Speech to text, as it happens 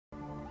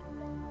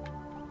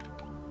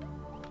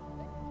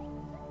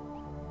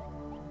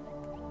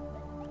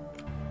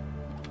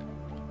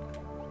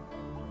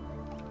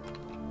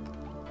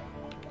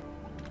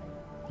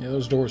Yeah,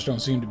 those doors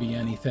don't seem to be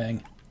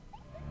anything.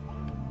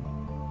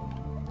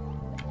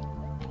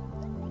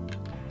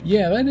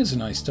 Yeah, that is a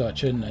nice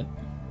touch, isn't it?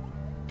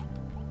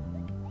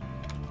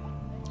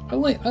 I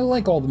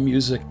like all the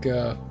music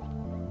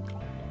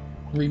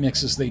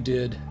remixes they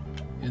did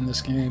in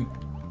this game.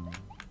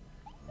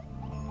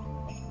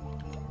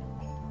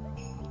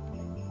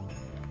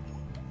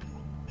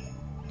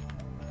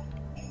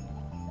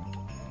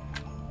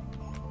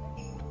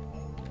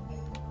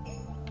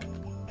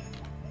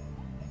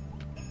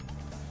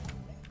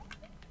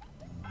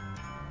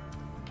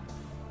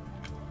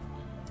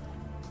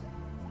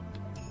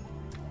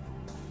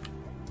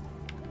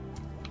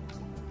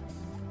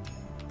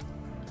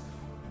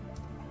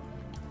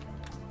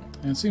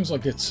 And it seems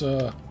like it's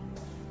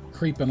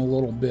creeping a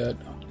little bit.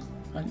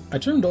 I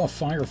turned off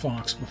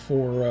Firefox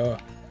before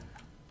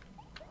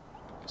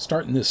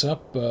starting this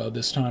up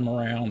this time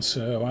around,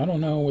 so I don't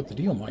know what the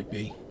deal might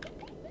be.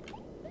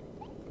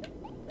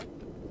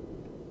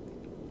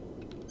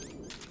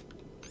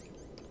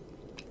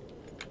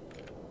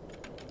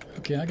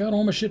 Okay, I got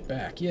all my shit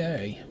back.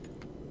 Yay.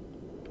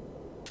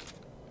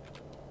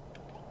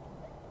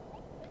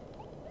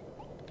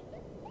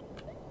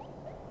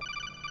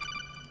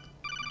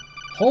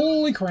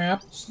 Holy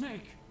crap!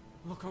 Snake!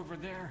 Look over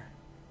there.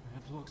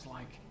 It looks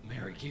like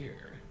Merry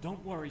Gear.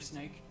 Don't worry,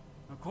 Snake.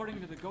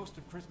 According to the Ghost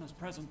of Christmas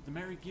Present, the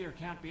Merry Gear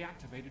can't be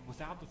activated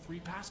without the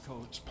 3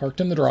 passcodes. It's parked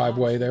in the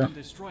driveway there. Can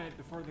destroy it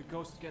before the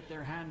ghosts get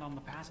their hand on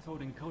the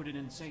passcode encoded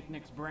in Saint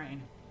Nick's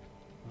brain.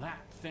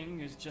 That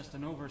thing is just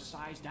an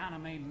oversized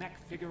anime mech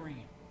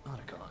figurine.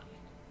 Otacon.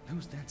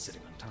 Who's that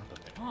sitting on top of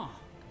it? Huh.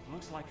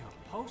 Looks like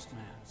a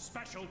postman.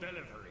 Special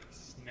delivery,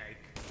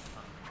 Snake.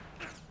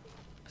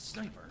 A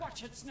sniper.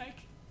 Watch it,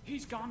 Snake!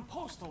 He's gone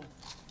postal.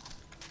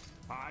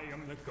 I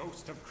am the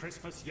ghost of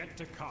Christmas yet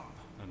to come,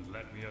 and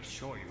let me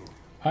assure you,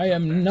 I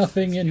am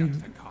nothing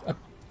in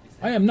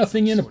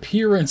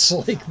appearance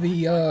like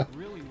the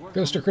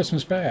Ghost of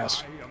Christmas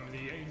Past. I am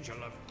the angel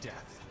of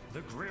death,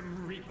 the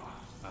grim reaper,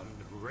 and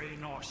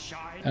rain or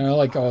shine. And I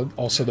like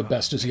also the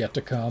best is yet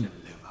to come.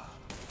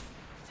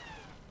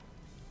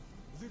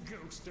 The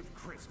ghost of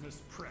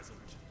Christmas present,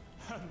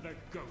 and the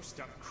ghost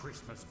of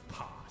Christmas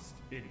past.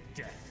 In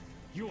death,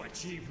 you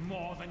achieve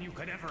more than you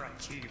could ever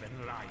achieve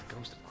in life.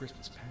 Ghost of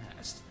Christmas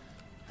Past.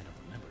 I don't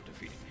remember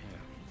defeating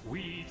him.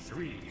 We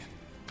 3,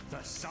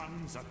 the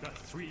sons of the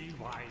 3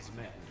 wise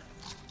men.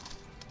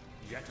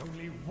 Yet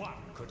only one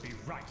could be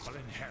rightful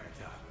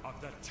inheritor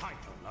of the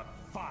title of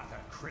Father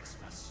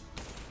Christmas.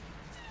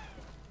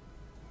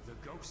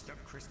 The ghost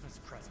of Christmas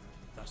present,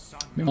 the son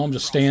Meanwhile, I'm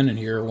just standing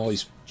here while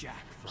he's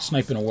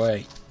sniping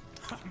away.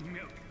 A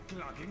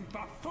milk-glugging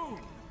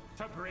buffoon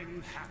to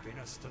bring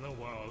happiness to the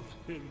world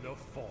in the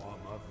form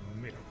of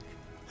milk.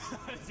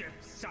 As if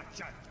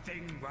such a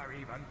thing were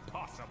even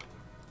possible.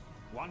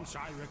 Once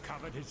I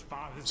recovered his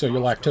father's... So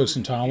you're lactose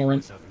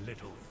intolerant? He was of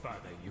little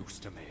further use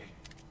to me.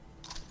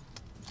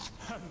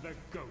 And the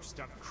ghost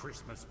of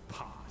Christmas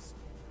past.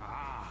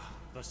 Ah,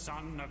 the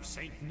son of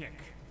Saint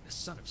Nick. The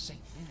son of Saint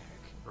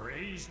Nick.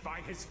 Raised by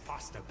his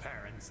foster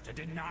parents to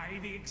deny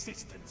the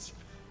existence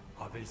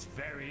of his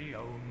very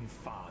own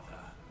father.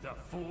 The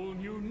fool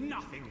knew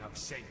nothing of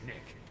Saint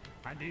Nick,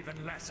 and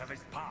even less of his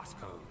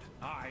passcode.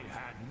 I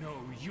had no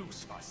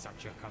use for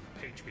such a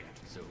compatriot.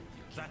 So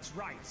that's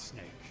right,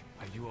 Snake.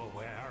 Are you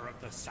aware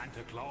of the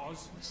Santa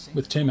Claus?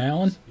 With Tim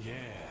Allen?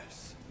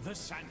 Yes, the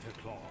Santa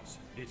Claus.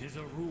 It is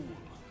a rule,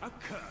 a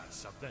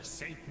curse of the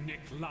Saint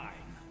Nick line.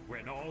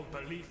 When all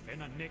belief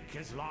in a Nick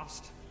is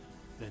lost,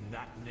 then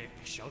that Nick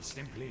shall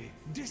simply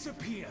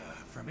disappear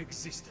from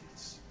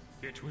existence.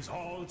 It was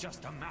all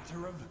just a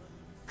matter of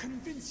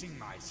convincing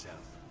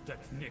myself that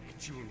Nick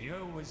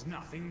Jr. was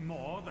nothing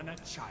more than a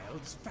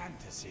child's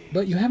fantasy.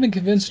 But you haven't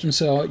convinced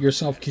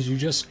yourself because you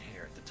just...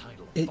 Inherit the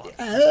title of It, Father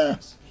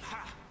Christmas.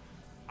 Ha!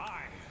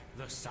 I,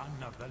 the son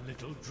of the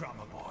little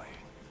drummer boy,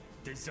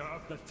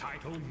 deserve the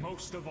title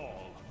most of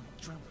all.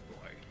 Drummer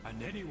boy.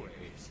 And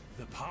anyways,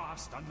 the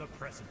past and the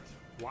present,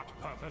 what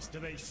purpose do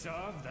they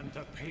serve than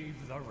to pave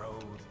the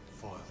road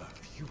for the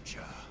future?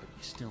 But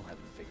you still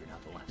haven't figured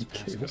out the last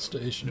Cable passcode.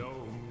 station.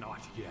 No,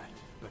 not yet.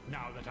 But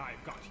now that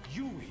I've got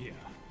you here,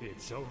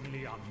 it's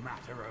only a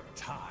matter of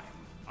time.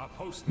 A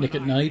postman Nick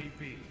at I night.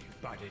 may be,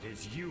 but it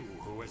is you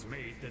who has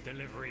made the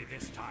delivery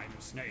this time,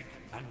 Snake.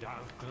 And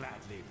I'll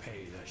gladly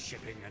pay the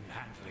shipping and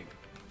handling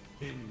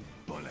in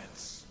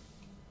bullets.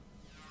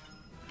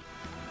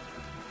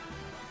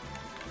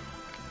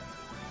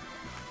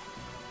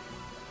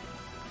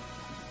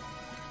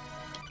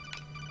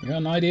 You got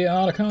an idea,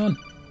 Otacon?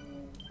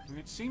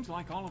 It seems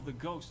like all of the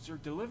ghosts are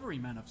delivery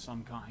men of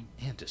some kind.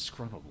 And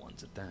disgruntled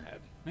ones at that.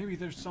 Maybe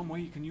there's some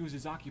way you can use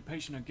his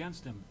occupation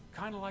against him,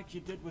 kind of like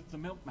you did with the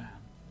milkman.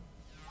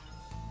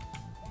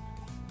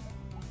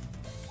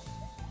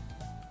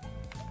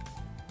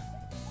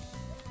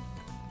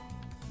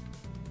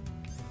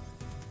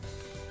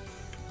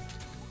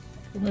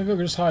 Or maybe I'll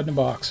just hide in a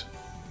box.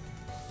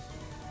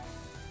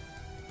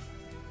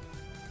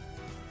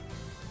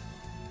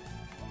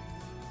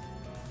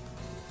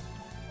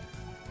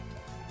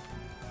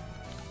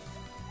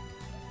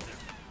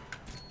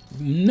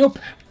 Nope.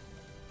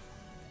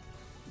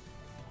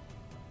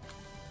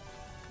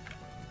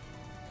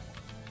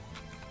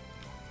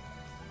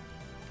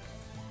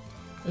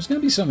 There's going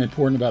to be something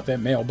important about that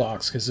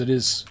mailbox, because it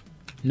is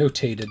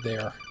notated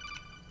there.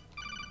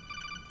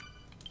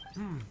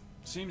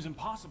 Seems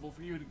impossible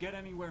for you to get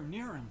anywhere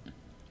near him.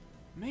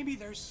 Maybe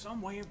there's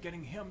some way of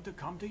getting him to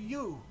come to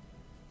you.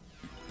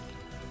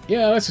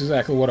 Yeah, that's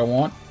exactly what I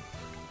want.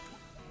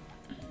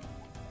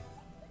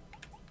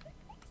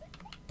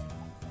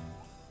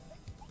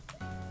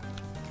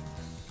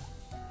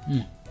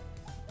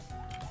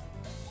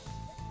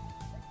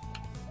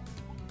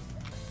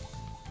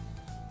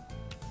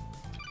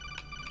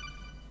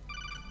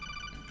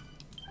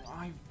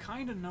 I've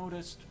kind of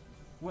noticed,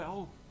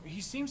 well, he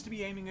seems to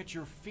be aiming at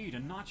your feet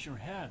and not your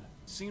head.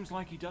 Seems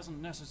like he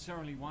doesn't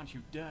necessarily want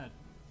you dead.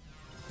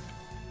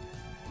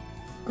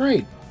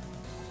 Great.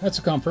 That's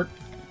a comfort.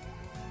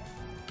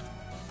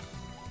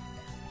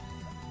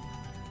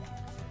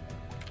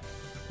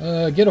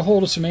 Get a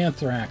hold of some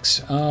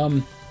anthrax.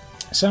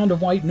 Sound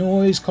of white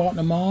noise caught in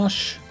a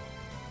mosh.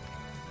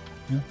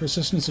 You know,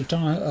 persistence of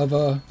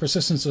time.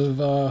 Persistence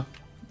of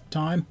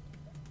time.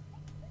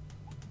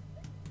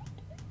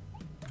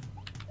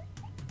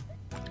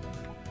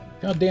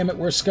 God damn it!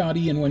 Where's Scott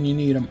Ian when you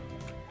need him?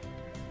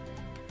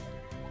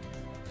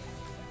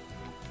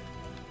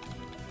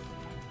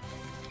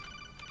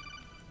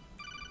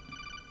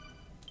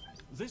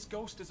 This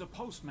ghost is a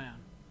postman.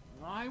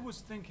 I was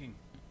thinking,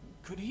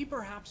 could he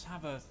perhaps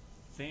have a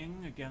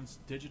thing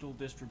against digital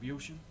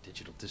distribution?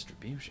 Digital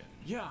distribution?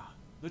 Yeah,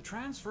 the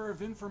transfer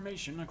of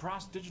information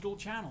across digital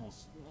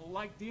channels,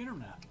 like the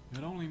internet.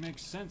 It only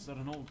makes sense that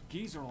an old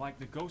geezer like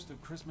the Ghost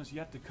of Christmas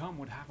Yet to Come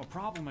would have a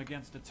problem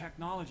against a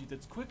technology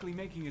that's quickly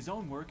making his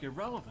own work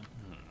irrelevant.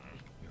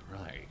 You're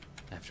right.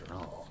 After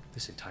all,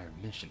 this entire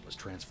mission was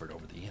transferred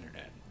over the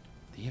internet.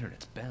 The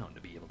internet's bound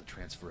to be able to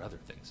transfer other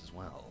things as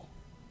well.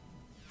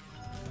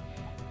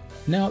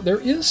 Now, there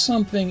is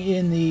something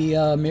in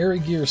the Mary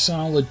Gear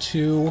Solid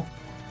 2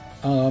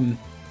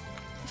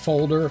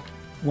 folder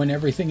when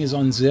everything is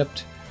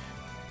unzipped.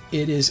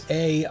 It is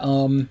a,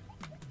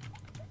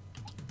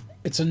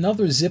 it's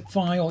another zip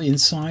file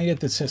inside it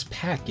that says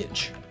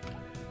package.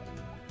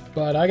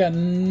 But I got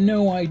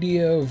no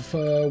idea of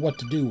what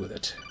to do with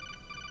it.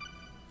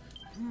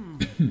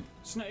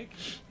 Snake,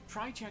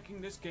 try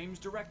checking this game's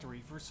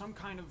directory for some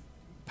kind of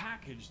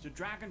package to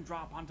drag and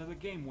drop onto the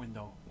game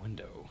window.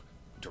 Window?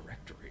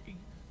 Directory?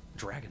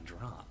 Drag and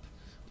drop?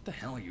 What the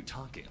hell are you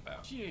talking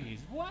about? Jeez,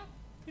 what?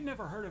 You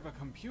never heard of a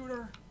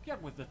computer?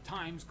 Get with the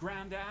times,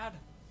 Grandad.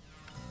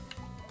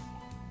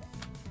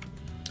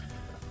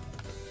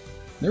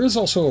 There is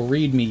also a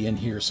README in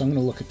here, so I'm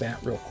going to look at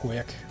that real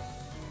quick.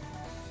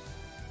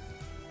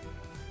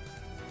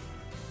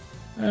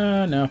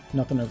 No,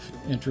 nothing of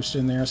interest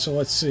in there. So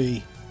let's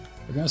see.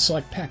 We're going to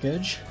select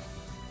package.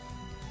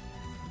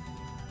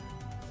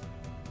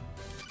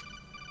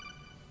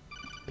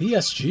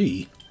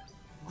 PSG.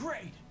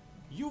 Great!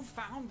 You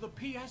found the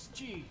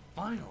PSG.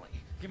 Finally!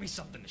 Give me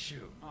something to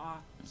shoot.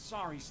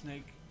 Sorry,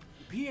 Snake.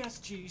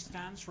 PSG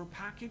stands for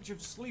Package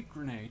of Sleep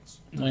Grenades.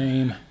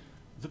 Lame.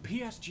 The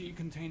PSG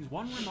contains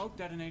one remote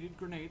detonated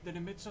grenade that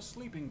emits a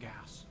sleeping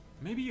gas.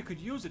 Maybe you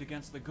could use it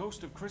against the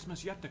Ghost of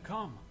Christmas Yet to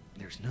Come.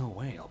 There's no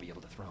way I'll be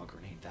able to throw a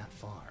grenade that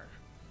far.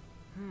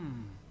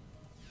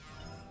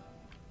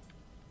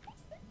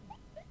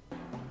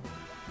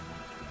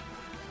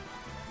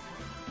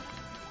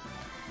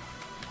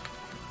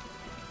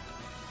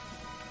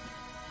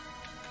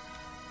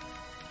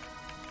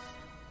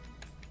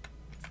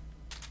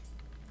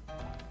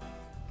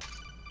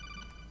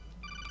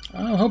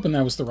 I'm hoping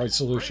that was the right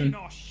solution.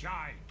 Rain or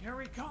shine, Here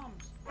he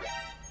comes.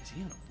 Is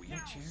he on a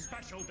wheelchair?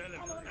 special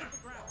delivery.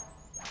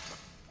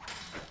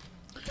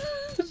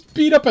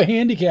 Beat up a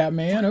handicap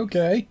man,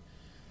 okay.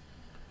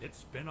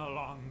 It's been a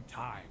long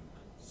time,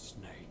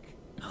 Snake.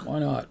 Why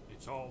not?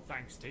 It's all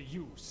thanks to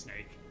you,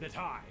 Snake, that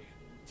I,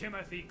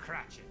 Timothy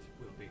Cratchit,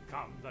 will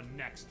become the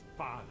next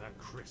Father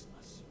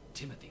Christmas.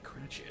 Timothy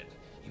Cratchit?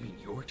 You mean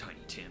you're Tiny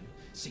Tim,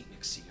 St.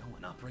 Nick's CO,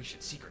 and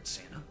Operation Secret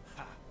Santa?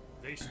 Ha!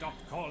 They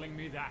stopped calling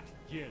me that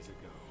years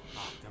ago,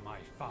 after my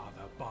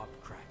father, Bob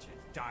Cratchit,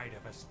 died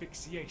of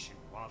asphyxiation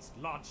whilst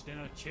lodged in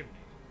a chimney.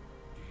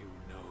 Do you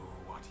know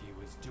what he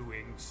was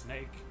doing,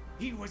 Snake?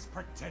 He was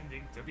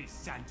pretending to be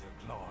Santa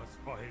Claus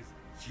for his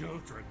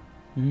children.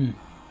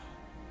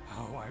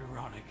 How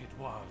ironic it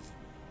was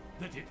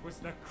that it was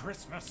the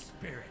Christmas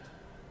spirit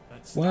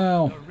that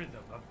stopped the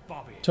rhythm of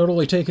Bobby.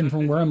 Totally taken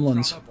from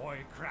Gremlins. Boy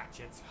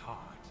Cratchit's heart.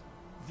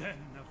 Then,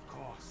 of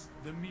course,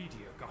 the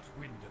media got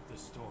wind of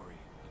the story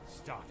and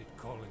started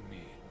calling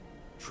me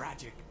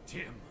Tragic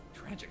Tim.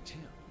 Tragic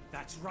Tim?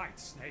 That's right,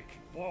 Snake.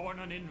 Born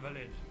an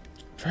invalid.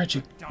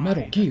 Tragic Died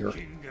Metal Gear. the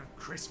king of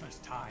Christmas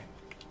time.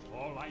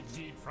 All I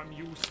need from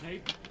you,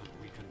 Snake, and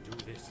we can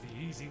do this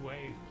the easy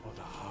way or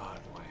the hard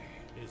way,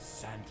 is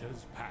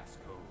Santa's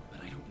passcode.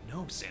 But I don't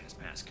know Santa's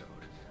passcode.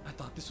 I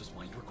thought this was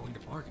why you were going to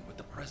bargain with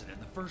the president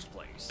in the first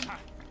place. Ha!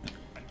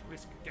 And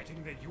risk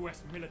getting the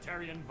U.S.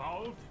 military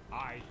involved?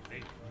 I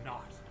think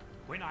not.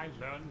 When I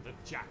learned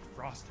that Jack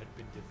Frost had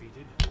been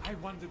defeated, I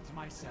wondered to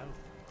myself,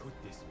 could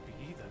this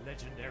be the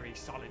legendary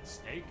Solid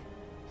Snake?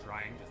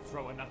 Trying to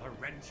throw another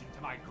wrench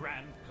into my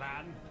grand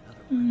plan?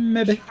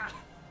 Maybe.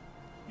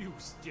 You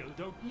still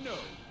don't know,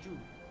 do you?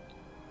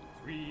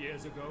 3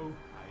 years ago,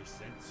 I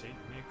sent St.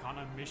 Nick on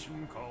a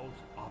mission called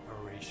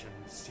Operation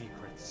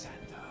Secret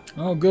Santa.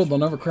 Oh, good. They'll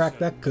never crack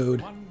that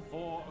code.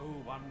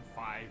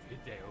 14015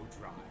 Hideo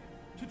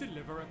Drive to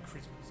deliver a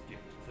Christmas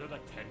gift to the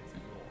 10th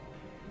floor.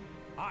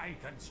 I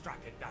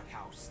constructed that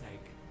house,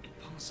 Snake.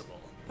 Impossible.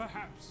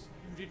 Perhaps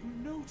you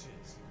didn't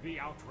notice the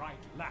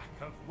outright lack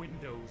of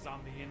windows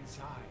on the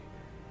inside,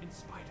 in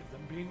spite of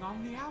them being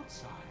on the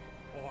outside.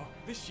 Or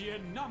the sheer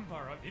number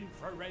of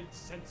infrared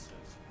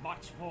sensors,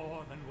 much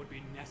more than would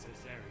be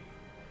necessary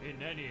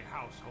in any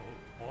household.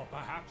 Or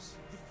perhaps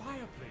the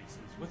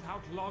fireplaces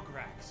without log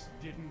racks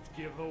didn't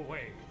give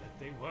away that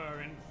they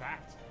were in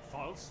fact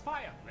false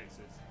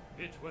fireplaces.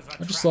 It was a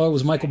I just thought it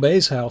was Michael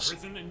Bay's house.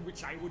 prison in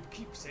which I would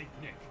keep St.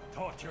 Nick,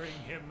 torturing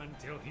him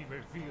until he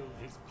revealed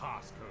his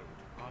passcode.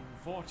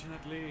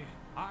 Unfortunately,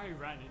 I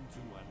ran into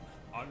an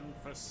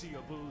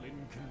unforeseeable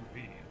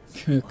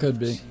inconvenience. It could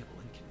be.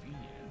 Unforeseeable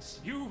inconvenience.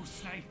 You,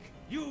 Snake,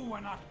 you were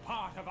not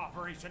part of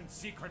Operation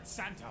Secret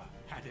Santa.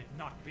 Had it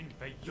not been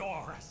for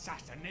your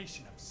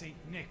assassination of St.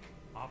 Nick,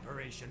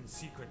 Operation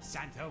Secret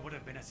Santa would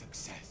have been a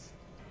success.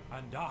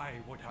 And I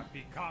would have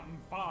become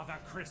Father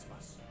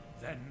Christmas.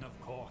 Then, of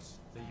course,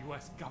 the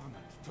US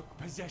government took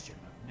possession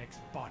of Nick's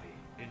body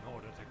in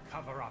order to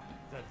cover up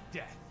the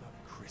death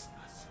of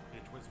Christmas.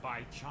 It was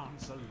by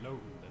chance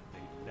alone that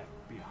they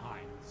left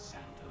behind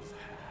Santa's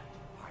hat.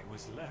 I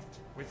was left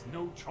with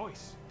no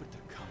choice but to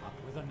come up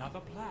with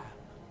another plan.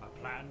 A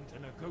plan to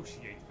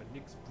negotiate for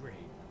Nick's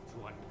brain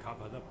to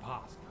uncover the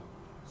passcode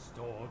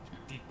stored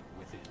deep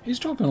within. He's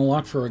talking a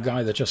lot for a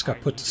guy that just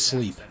got put to I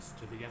needed sleep. access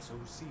to the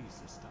SOC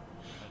system,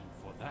 and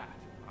for that,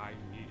 I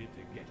needed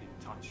to get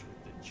in touch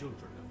with the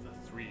children of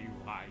the three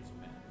wise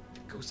men.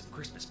 The Ghost of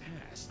Christmas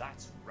Past.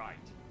 That's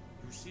right.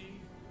 You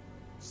see,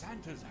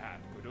 Santa's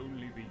hat could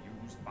only be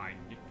used by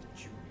Nick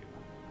Jr.,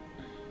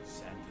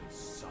 Santa's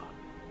son,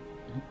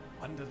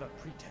 under the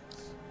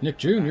pretense Nick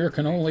Jr.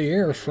 can only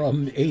air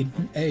from 8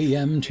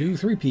 a.m. to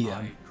 3 I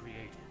p.m.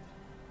 created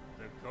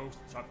the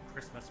Ghosts of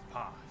Christmas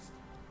Past.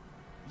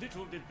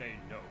 Little did they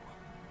know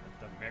that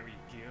the Merry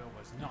Gear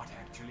was not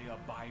actually a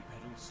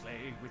bipedal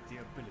sleigh with the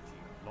ability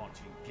of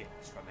launching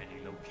gifts from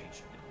any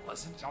location. It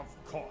wasn't? Of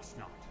course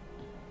not.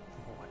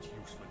 What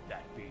use would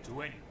that be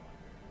to anyone?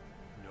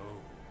 No.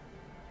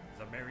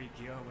 The Merry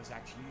Gear was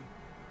actually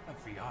a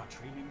VR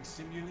training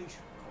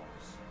simulation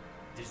course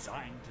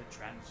designed to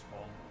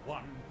transform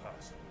one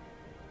person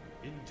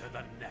into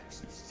the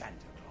next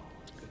Santa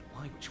Claus. But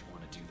why would you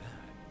want to do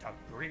that? To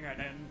bring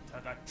an end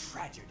to the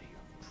tragedy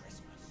of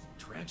Christmas.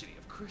 Tragedy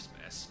of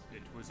Christmas?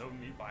 It was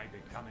only by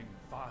becoming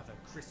Father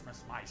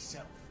Christmas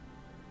myself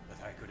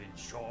that I could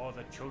ensure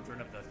the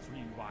children of the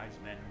three wise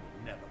men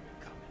would never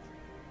become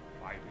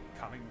it. By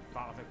becoming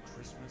Father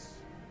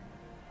Christmas,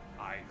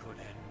 I could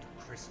end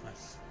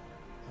Christmas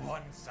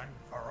once and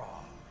for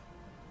all.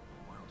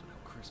 A world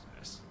without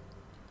Christmas.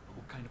 But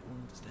what kind of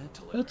world is that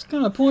to live That's in?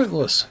 kind of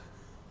pointless.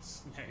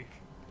 Snake,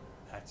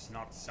 that's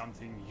not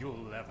something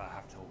you'll ever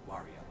have to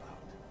worry about.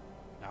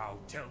 Now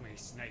tell me,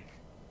 Snake,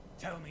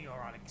 tell me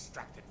or I'll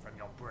extract it from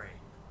your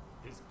brain.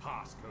 His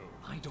passcode.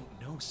 I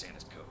don't know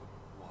Santa's code.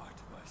 What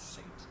were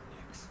Saint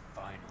Nick's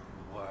final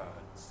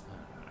words?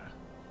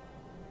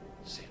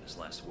 Santa's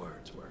last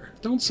words were,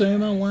 Don't say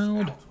them out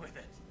loud. Out with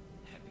it.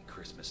 Happy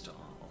Christmas to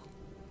all.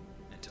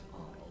 And to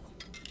all,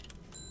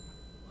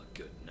 a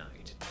good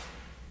night.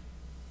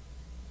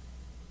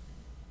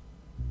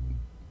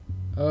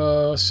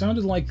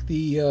 Sounded like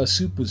the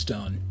soup was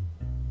done.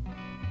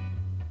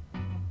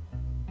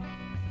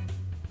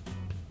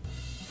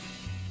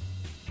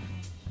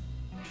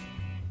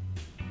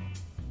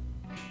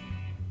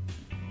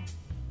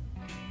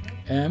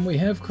 And we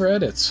have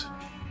credits.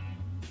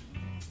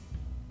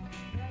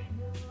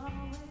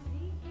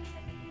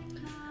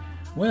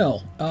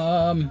 Well,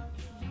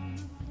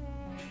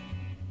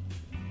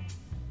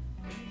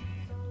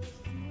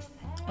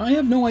 I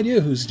have no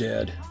idea who's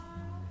dead.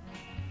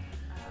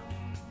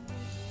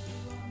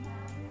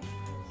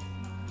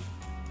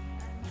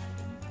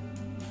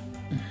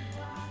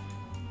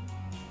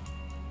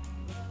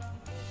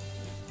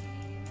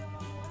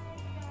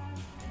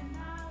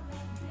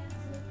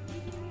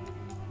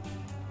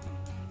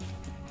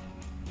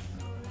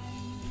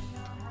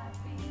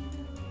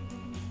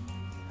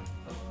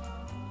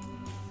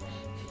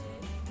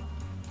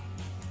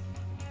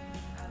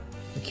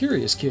 The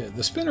Curious Kid,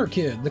 the Spinner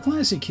Kid, the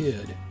Classy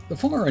Kid, the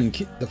Foreign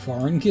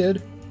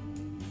Kid.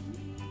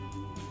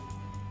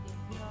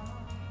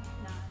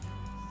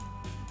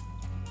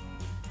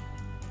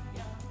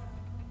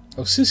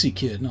 Oh, Sissy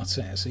Kid, not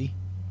Sassy.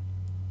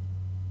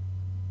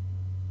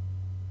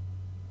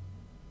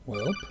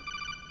 Welp.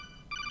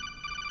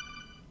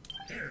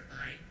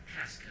 Verifying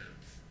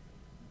passcodes.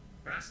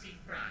 Frosty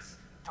Frost.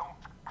 Don't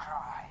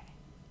cry.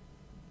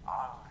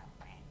 I'll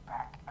be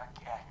back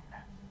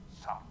again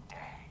someday.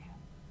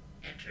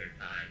 Entered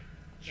by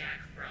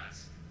Jack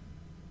Frost.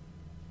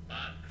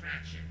 Bob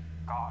Cratchit.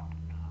 God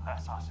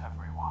bless us,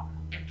 everyone.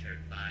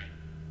 Entered by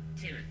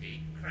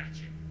Timothy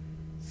Cratchit.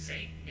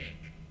 Saint Nick.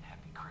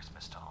 Happy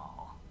Christmas to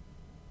all.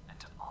 And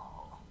to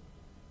all,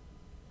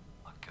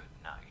 a good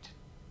night.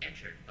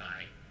 Entered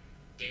by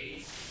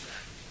Dave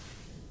Left.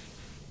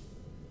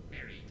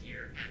 Merry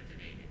gear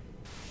activated.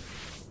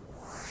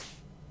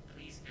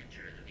 Please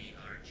enter the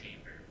VR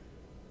chamber.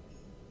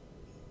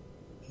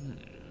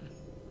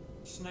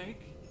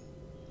 Snake,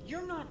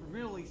 you're not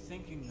really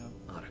thinking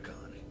of...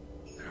 Otacon,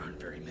 there aren't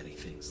very many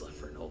things left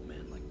for an old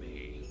man like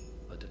me,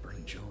 but to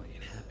bring joy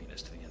and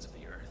happiness to the ends of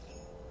the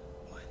earth.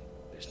 Why,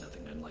 there's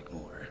nothing I'd like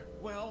more.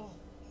 Well,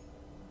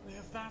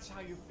 if that's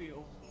how you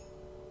feel,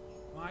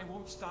 I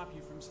won't stop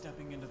you from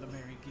stepping into the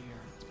merry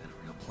gear. It's been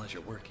a real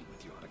pleasure working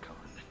with you,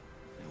 Otacon.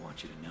 I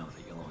want you to know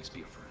that you'll always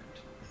be a friend,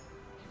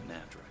 even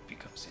after I've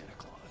become Santa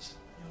Claus.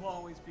 You'll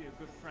always be a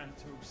good friend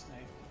too,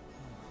 Snake.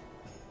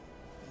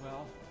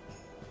 Well,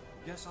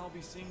 guess I'll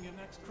be seeing you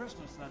next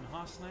Christmas then,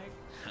 huh, Snake?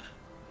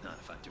 Not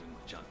if I'm doing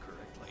my job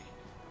correctly.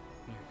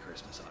 Merry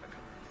Christmas,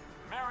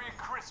 Otacon. Merry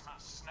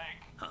Christmas,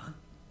 Snake. Huh?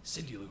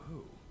 Cindy Lou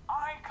Who?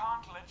 I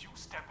can't let you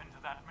step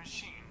into that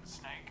machine,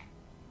 Snake.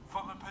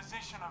 For the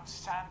position of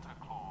Santa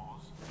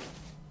Claus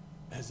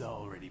has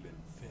already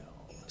been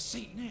filled.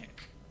 Saint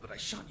Nick, but I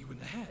shot you in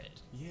the head.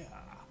 Yeah.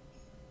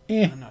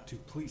 I'm not too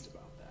pleased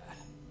about that.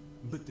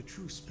 But the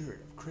true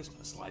spirit of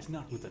Christmas lies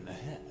not within the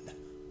head,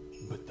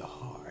 but the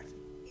heart.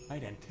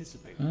 I'd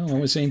anticipate... Oh,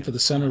 always aim for the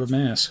center of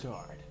mass.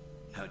 Start.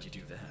 How'd you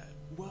do that?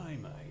 Why,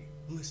 my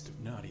list of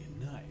naughty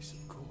and nice,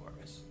 of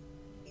course.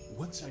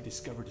 Once I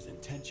discovered his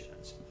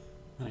intentions,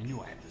 I knew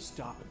I had to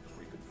stop him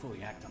before he could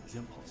fully act on his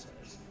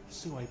impulses.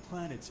 So I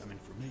planted some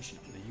information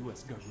on the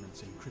US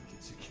government's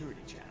encrypted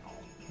security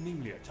channel,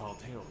 namely a tall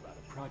tale about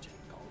a project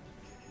called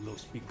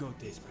Los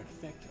Bigotes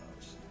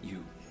Perfectos.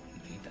 You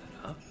made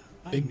that up?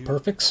 Big I knew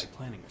perfects? by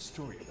planning a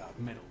story about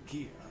Metal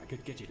Gear, I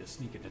could get you to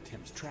sneak into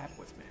Tim's trap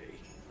with me,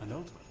 and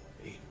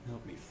ultimately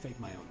help me fake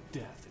my own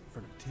death in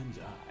front of Tim's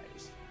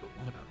eyes. But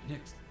what about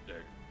Nick's,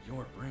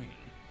 your brain?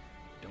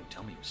 Don't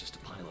tell me it was just a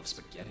pile of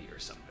spaghetti or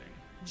something.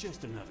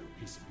 Just another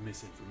piece of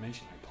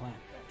misinformation I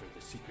planted after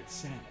the Secret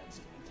Santa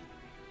incident.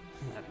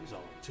 That was all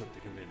it took to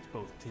convince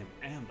both Tim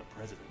and the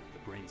president of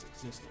the brain's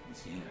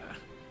existence. Yeah,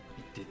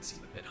 it did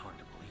seem a bit hard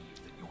to believe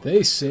that your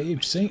They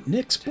saved St.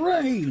 Nick's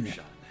brain.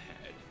 shot in the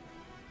head.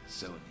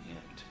 So in the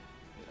end,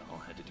 it all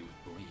had to do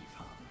with belief,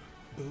 huh?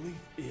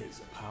 Belief is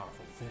a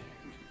powerful thing.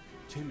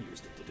 Tim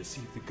used it to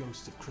deceive the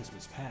ghosts of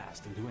Christmas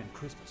past and to end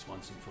Christmas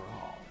once and for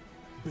all.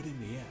 But in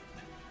the end,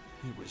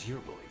 it was your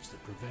beliefs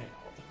that prevailed.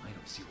 I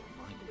don't see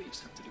what my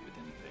beliefs have to do with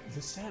anything.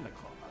 The Santa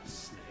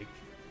Claus, Snake.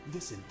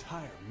 This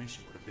entire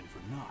mission would have been for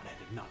naught had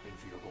it not been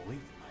for your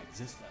belief in my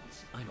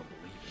existence. I don't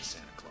believe in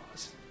Santa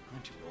Claus.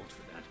 I'm too old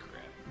for that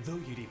crap. Though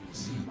you'd even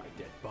seen my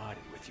dead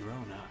body with your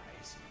own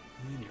eyes,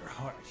 in your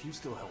heart you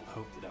still held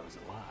hope that I was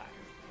alive.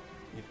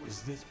 It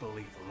was this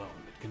belief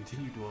alone that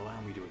continued to allow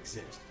me to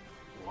exist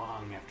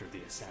long after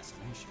the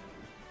assassination.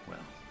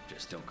 Well,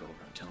 just don't go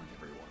around telling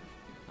everyone.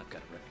 I've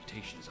got a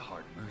reputation as a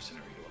hard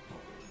mercenary to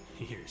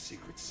uphold. Your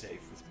secret's safe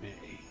with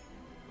me.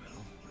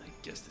 Well, I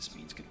guess this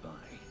means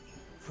goodbye.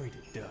 Afraid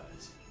it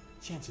does.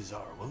 Chances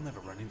are we'll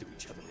never run into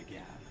each other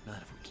again.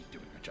 Not if we keep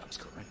doing our jobs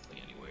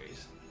correctly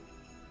anyways.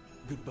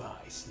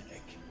 Goodbye,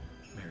 Snake.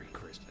 Merry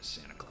Christmas,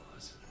 Santa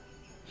Claus.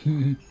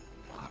 Otacon,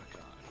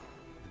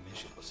 the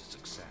mission was a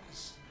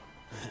success.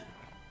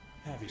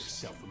 Have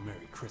yourself a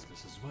Merry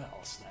Christmas as well,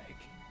 Snake.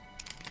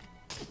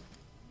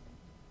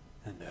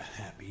 And a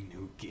Happy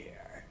New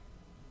Year.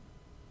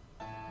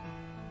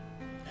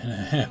 And a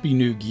Happy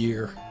New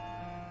Year.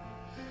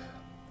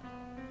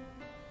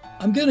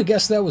 I'm gonna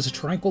guess that was a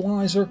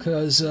tranquilizer,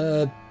 because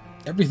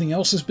everything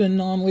else has been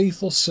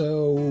non-lethal,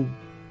 so...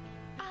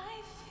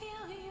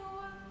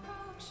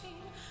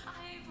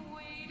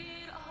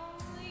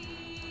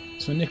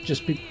 So Nick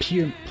just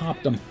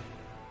popped them.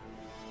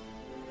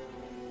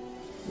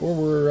 Or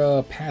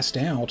we're passed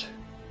out.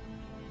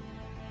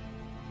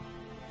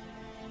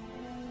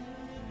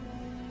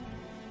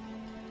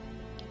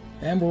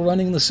 And we're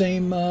running the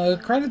same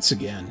credits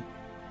again.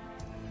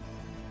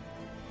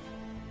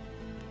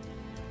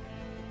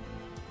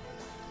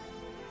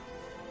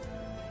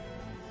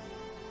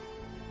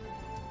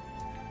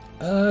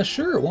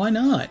 Sure, why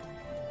not?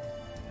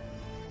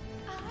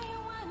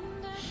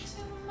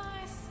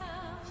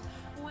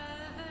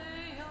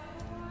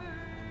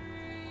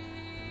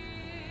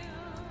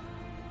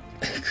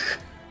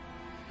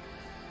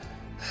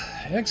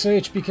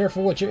 XH, be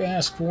careful what you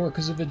ask for,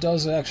 because if it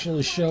does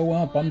actually show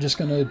up, I'm just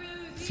gonna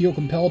feel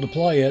compelled to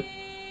play it.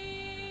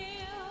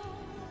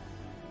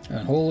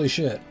 And holy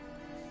shit.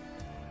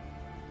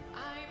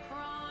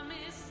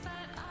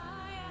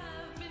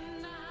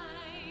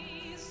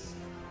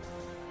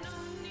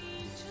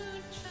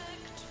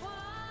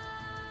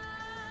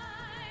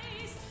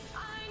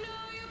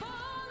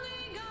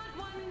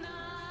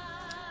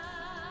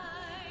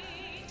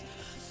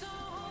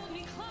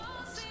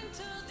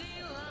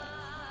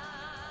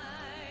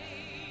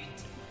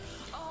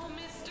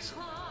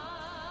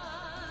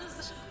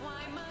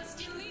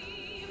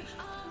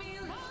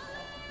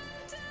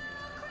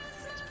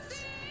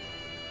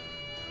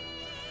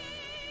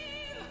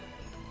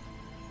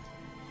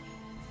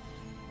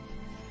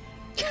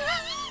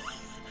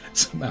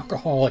 Some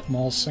alcoholic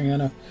mall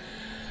Santa.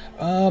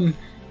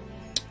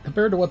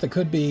 Compared to what they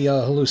could be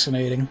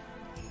hallucinating.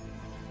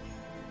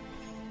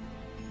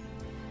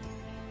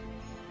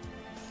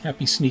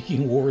 Happy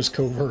sneaking wars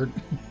covert.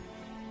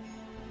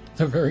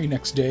 The very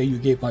next day you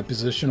gave my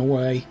position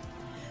away.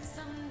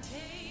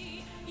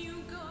 Someday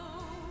you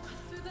go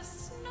through the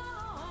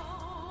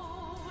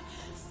snow.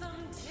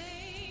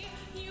 Someday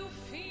you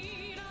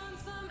feed on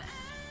some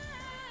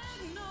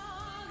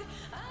eggnog.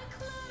 I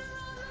clutter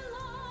on the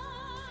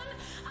lawn.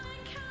 I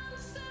count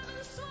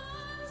 7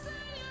 swans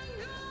and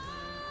you're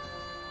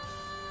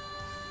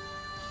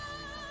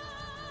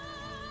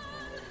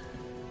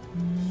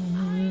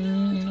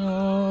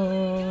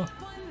Oh.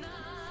 one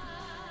night.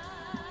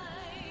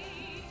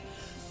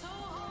 So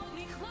hold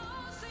me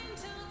close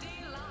until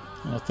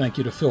daylight. Well, thank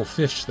you to Phil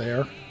Fish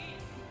there.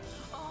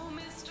 Oh,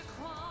 Mr.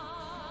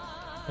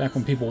 Claus. Back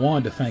when people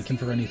wanted to thank him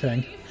for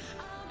anything.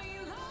 I'll be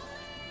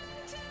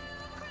lonely till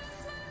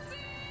Christmas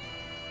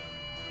Eve.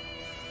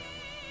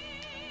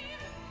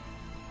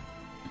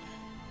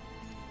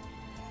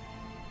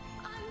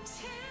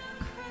 Until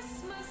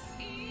Christmas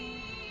Eve.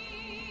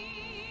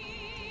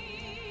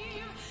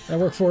 That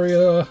work for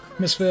you,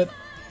 Misfit?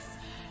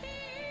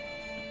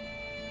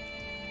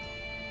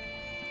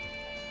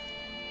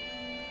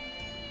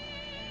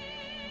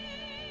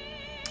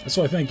 That's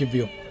what I think of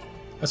you.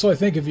 That's what I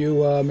think of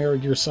you, Mary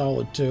Gear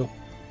Solid 2.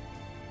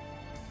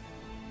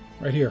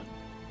 Right here.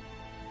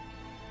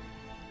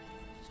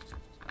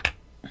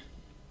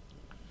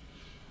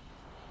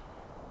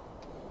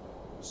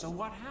 So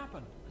what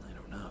happened? I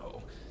don't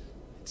know.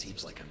 It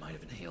seems like I might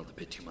have inhaled a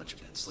bit too much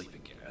of that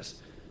sleeping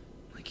gas.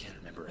 I can't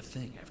remember a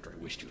thing after I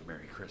wished you a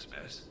Merry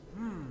Christmas.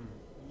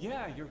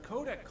 Yeah, your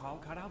codec call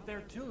cut out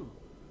there too.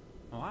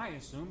 Well, I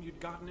assumed you'd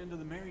gotten into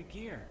the Merry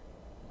Gear.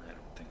 I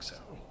don't think so.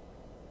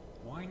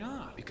 Why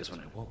not? Because when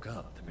I woke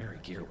up, the Merry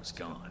Gear was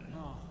gone.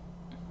 Oh,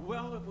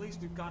 well, at least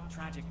we've got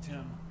Tragic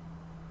Tim.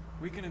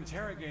 We can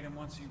interrogate him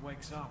once he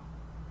wakes up.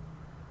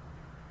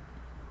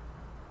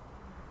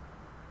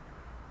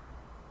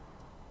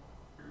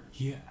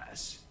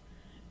 Yes.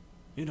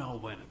 It all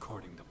went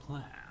according to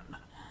plan.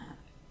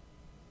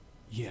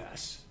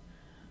 Yes.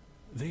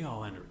 They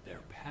all entered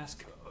their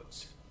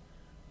passcodes.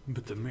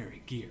 But the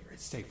Merry Gear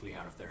is safely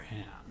out of their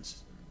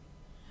hands.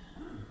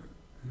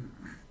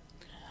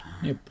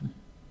 Yep.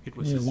 It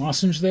was Yeah, as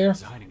lozenge if there? it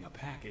was hiding a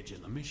package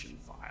in the mission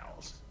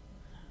files.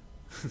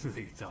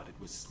 They thought it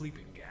was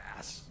sleeping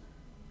gas.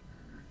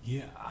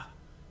 Yeah,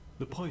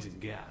 the poison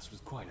gas was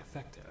quite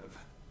effective,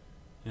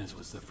 as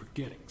was the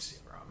forgetting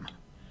serum.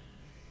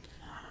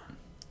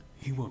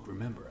 He won't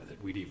remember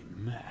that we'd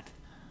even met.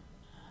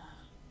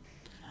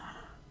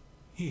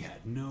 He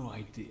had no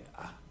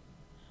idea.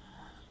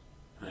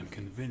 I'm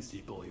convinced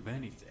he'd believe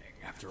anything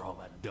after all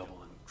that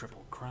double and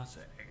triple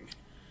crossing.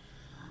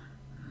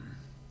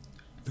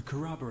 The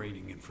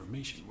corroborating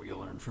information we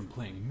learned from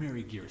playing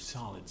Merry Gear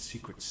Solid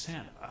Secret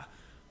Santa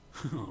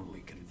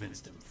only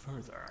convinced him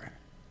further.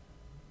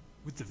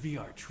 With the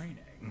VR training,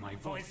 my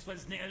voice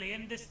Was nearly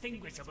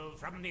indistinguishable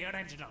from the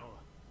original.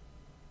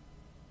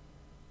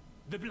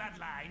 The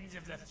bloodlines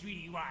of the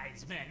 3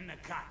 wise men are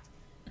cut,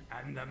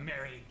 and the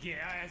Merry Gear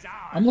is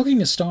ours. I'm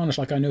looking astonished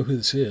like I know who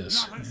this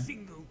is. Not a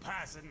single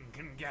person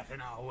can get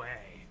in our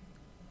way.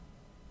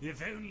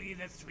 If only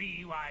the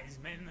 3 wise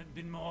men had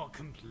been more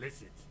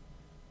complicit.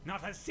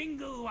 Not a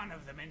single one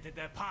of them entered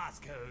their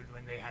passcode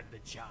when they had the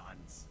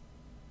chance.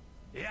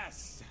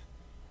 Yes,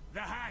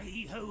 the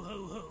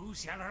hi-ho-ho-ho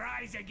shall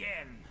rise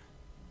again.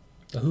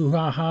 The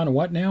hoo-ha-ha and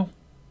what now?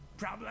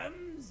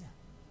 Problems?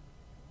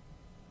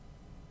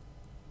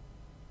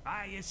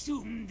 I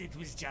assumed it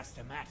was just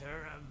a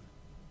matter of...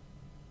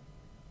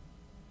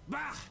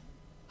 Bah!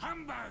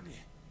 Humbug!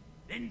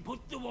 Then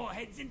put the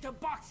warheads into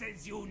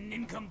boxes, you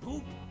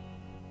nincompoop!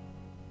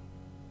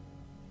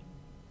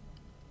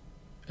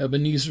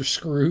 Ebenezer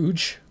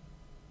Scrooge.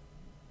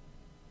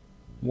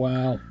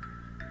 Wow.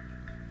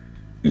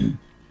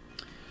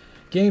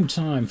 Game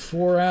time,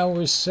 4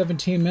 hours,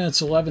 17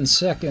 minutes, 11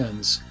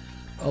 seconds.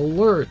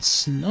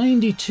 Alerts,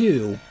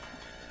 92.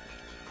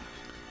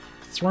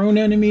 Thrown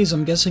enemies,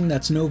 I'm guessing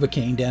that's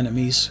Novocaine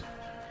enemies.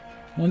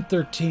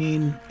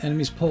 113,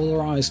 enemies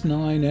polarized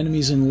 9,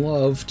 enemies in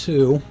love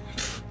 2.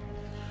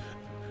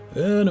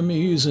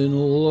 Enemies in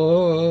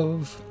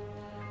love.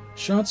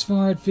 Shots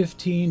fired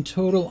 15,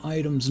 total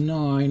items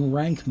 9,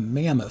 rank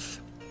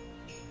mammoth.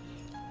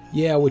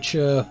 Yeah, which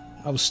I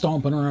was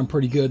stomping around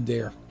pretty good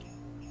there.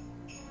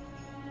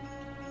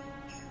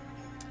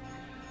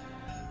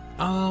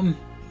 I'm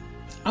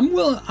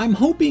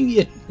hoping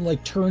it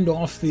like turned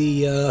off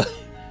the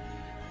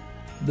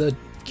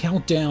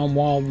countdown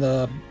while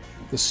the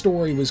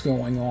story was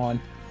going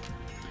on.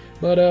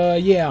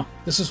 But yeah,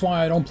 this is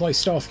why I don't play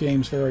stealth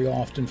games very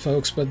often,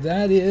 folks. But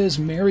that is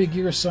Merry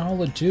Gear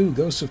Solid 2,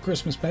 Ghosts of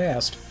Christmas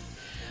Past.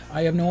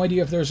 I have no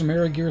idea if there's a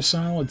Merry Gear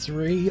Solid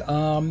 3.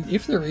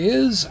 If there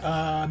is,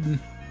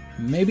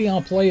 maybe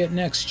I'll play it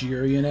next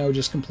year, you know,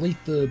 just complete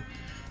the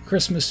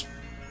Christmas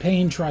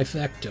pain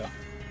trifecta.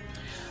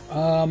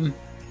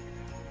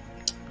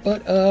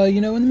 But,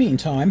 you know, in the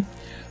meantime,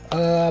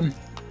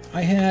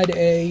 I had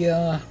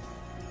a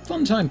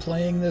fun time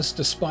playing this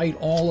despite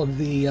all of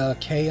the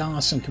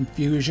chaos and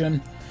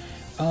confusion.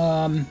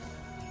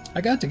 I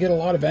got to get a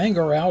lot of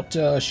anger out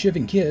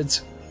shivving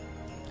kids.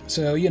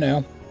 So, you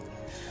know,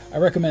 I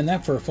recommend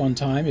that for a fun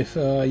time if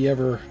you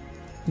ever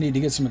need to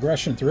get some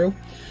aggression through.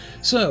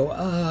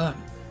 So,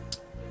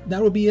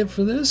 that'll be it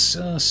for this.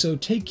 So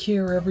take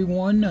care,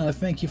 everyone.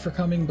 Thank you for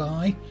coming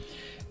by.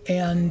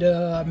 And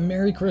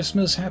Merry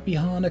Christmas, Happy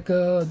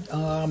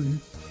Hanukkah,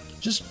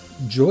 just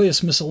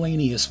joyous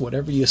miscellaneous,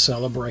 whatever you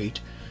celebrate.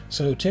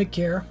 So take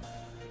care.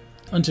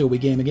 Until we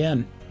game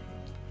again.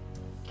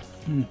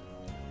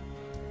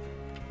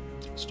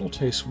 Still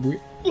tastes weird.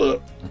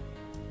 Ugh.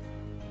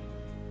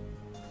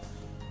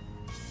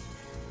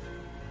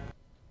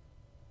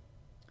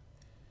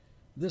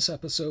 This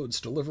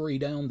episode's delivery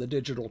down the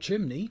digital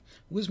chimney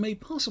was made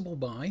possible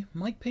by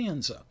Mike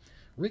Panza,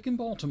 Rick in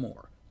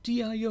Baltimore,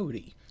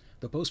 D.I.O.D.,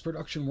 the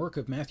post-production work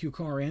of Matthew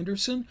Carr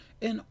Anderson,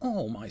 and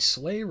all my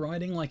sleigh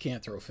riding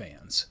lycanthro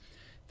fans.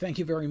 Thank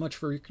you very much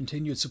for your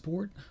continued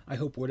support. I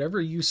hope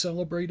whatever you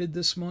celebrated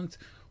this month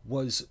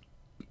was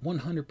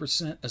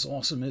 100% as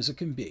awesome as it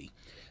can be.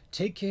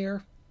 Take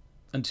care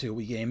until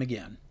we game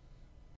again.